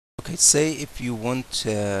Okay, say if you want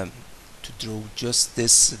to draw just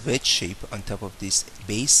this wedge shape on top of this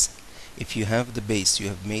base. If you have the base, you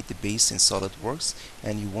have made the base in SolidWorks,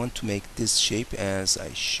 and you want to make this shape as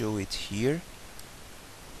I show it here.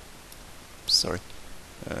 Sorry.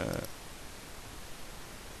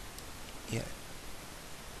 Yeah,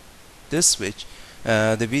 this wedge.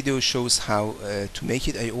 The video shows how to make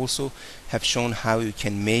it. I also have shown how you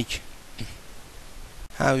can make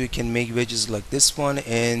wedges like this one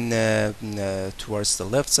and towards the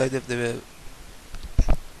left side of the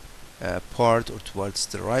part, or towards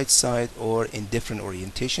the right side, or in different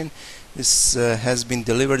orientation. This has been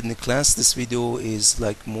delivered in the class. This video is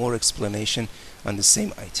like more explanation on the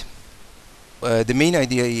same item. The main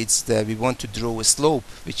idea is that we want to draw a slope,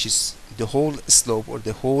 which is the whole slope or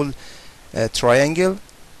the whole triangle.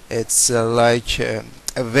 It's like a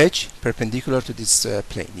wedge perpendicular to this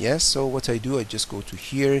plane. Yes, so what I do, I just go to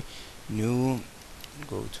here, new,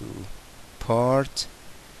 go to part,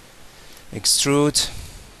 extrude,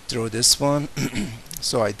 draw this one.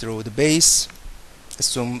 So I draw the base,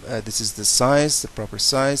 assume this is the size, the proper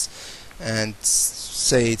size, and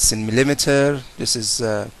say it's in millimeter. This is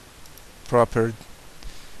proper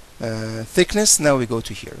thickness. Now we go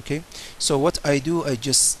to here. Okay, so what I do, I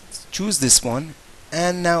just choose this one,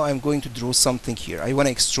 and now I'm going to draw something here. I want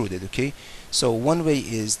to extrude it. Okay, so one way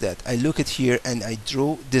is that I look at here and I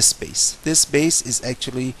draw this base. This base is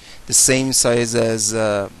actually the same size as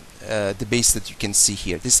the base that you can see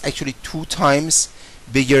here. This is actually 2 times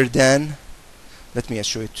bigger than, let me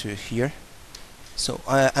show it to here. So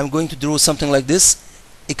I'm going to draw something like this,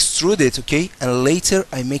 extrude it, okay, and later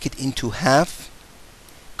I make it into half,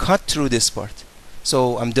 cut through this part.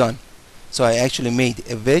 So I'm done. So I actually made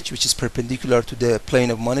a wedge which is perpendicular to the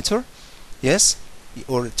plane of monitor, yes,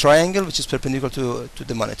 or a triangle which is perpendicular to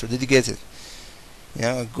the monitor. Did you get it?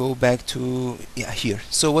 Yeah, I'll go back to here.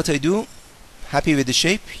 So what I do, happy with the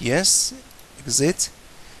shape, yes, exit.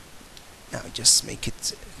 Now just make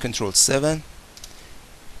it Control 7,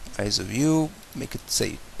 ISO view, make it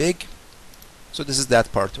say big. So this is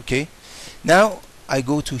that part. Okay, now I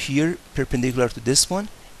go to here perpendicular to this one,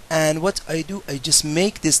 and what I do, I just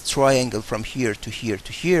make this triangle from here to here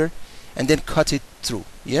to here, and then cut it through.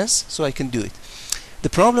 Yes, so I can do it. The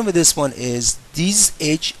problem with this one is these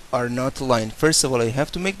edges are not aligned. First of all, I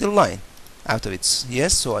have to make the line out of it.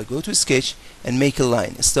 Yes, so I go to sketch and make a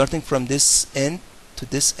line starting from this end to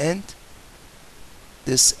this end,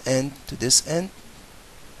 this end to this end,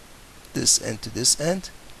 this end to this end.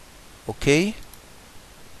 Okay,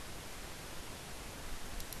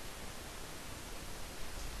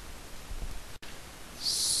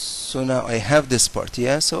 so now I have this part.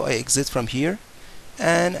 Yeah, so I exit from here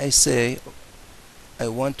and I say I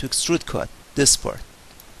want to extrude cut this part,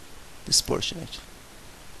 this portion actually,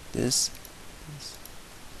 this.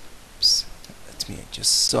 Oops, let me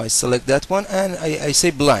just, so I select that one and I say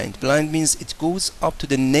blind. Blind means it goes up to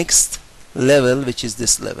the next level, which is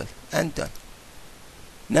this level, and done.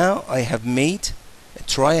 Now I have made a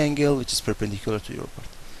triangle which is perpendicular to your part.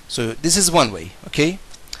 So this is one way. Okay,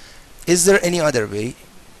 is there any other way?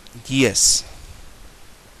 Yes,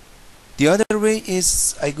 the other way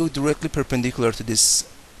is I go directly perpendicular to this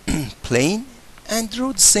plane and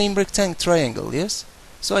draw the same rectangle triangle. Yes,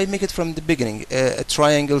 so I make it from the beginning a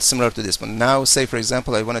triangle similar to this one. Now say for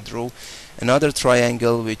example I want to draw another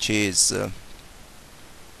triangle which is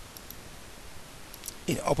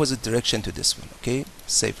in opposite direction to this one. Okay,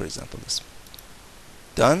 say for example this one.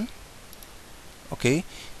 Done. Okay,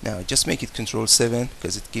 now just make it Control 7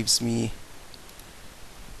 because it gives me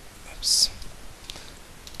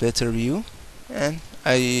better view, and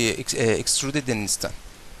I extrude it and it's done.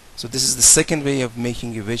 So this is the second way of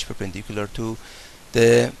making a wedge perpendicular to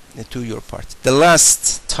your part. The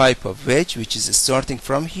last type of wedge, which is starting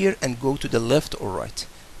from here and go to the left or right.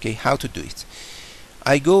 Okay, how to do it?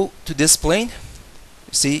 I go to this plane.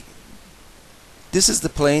 See, this is the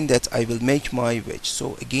plane that I will make my wedge.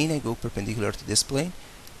 So again I go perpendicular to this plane,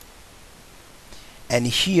 and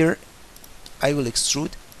here I will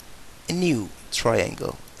extrude a new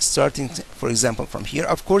triangle starting for example from here.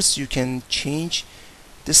 Of course you can change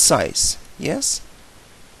the size. Yes,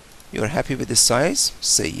 you're happy with the size,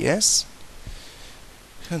 say yes,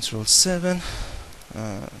 Control 7.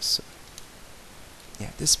 So yeah,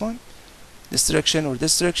 this one, this direction or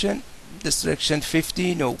this direction,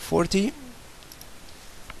 50, no 40.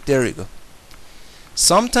 There you go.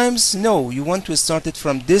 Sometimes no, you want to start it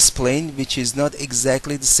from this plane, which is not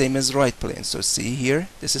exactly the same as right plane. So see here,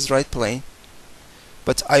 this is right plane,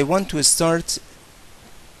 but I want to start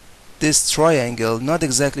this triangle not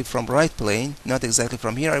exactly from right plane, not exactly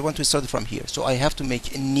from here. I want to start it from here, so I have to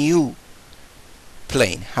make a new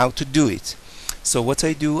plane. How to do it? So what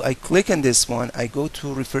I do, I click on this one, I go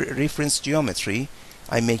to reference geometry,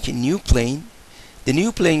 I make a new plane. The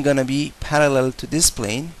new plane gonna be parallel to this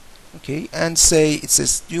plane, okay, and say, it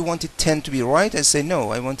says, do you want it 10 to be right? I say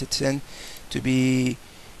no, I want it 10 to be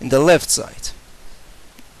in the left side.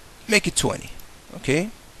 Make it 20, okay.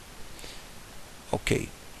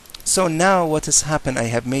 So now what has happened, I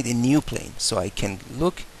have made a new plane, so I can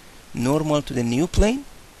look normal to the new plane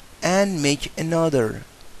and make another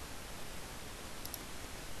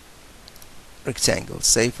rectangle.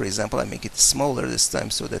 Say for example I make it smaller this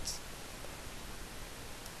time, so that,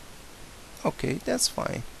 okay, that's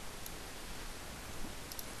fine.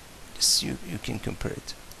 Just you can compare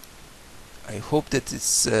it. I hope that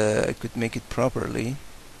it's I could make it properly.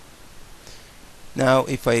 Now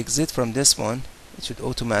if I exit from this one, it should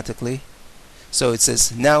automatically, so it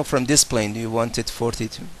says now from this plane, do you want it 40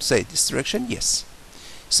 to say this direction? Yes.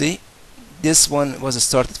 See, this one was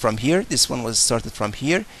started from here, this one was started from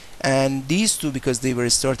here, and these two, because they were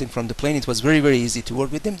starting from the plane, it was very easy to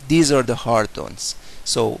work with them. These are the hard ones.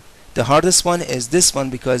 So the hardest one is this one,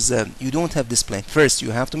 because you don't have this plane. First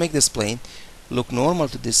you have to make this plane look normal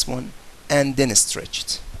to this one and then stretch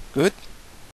it. Good.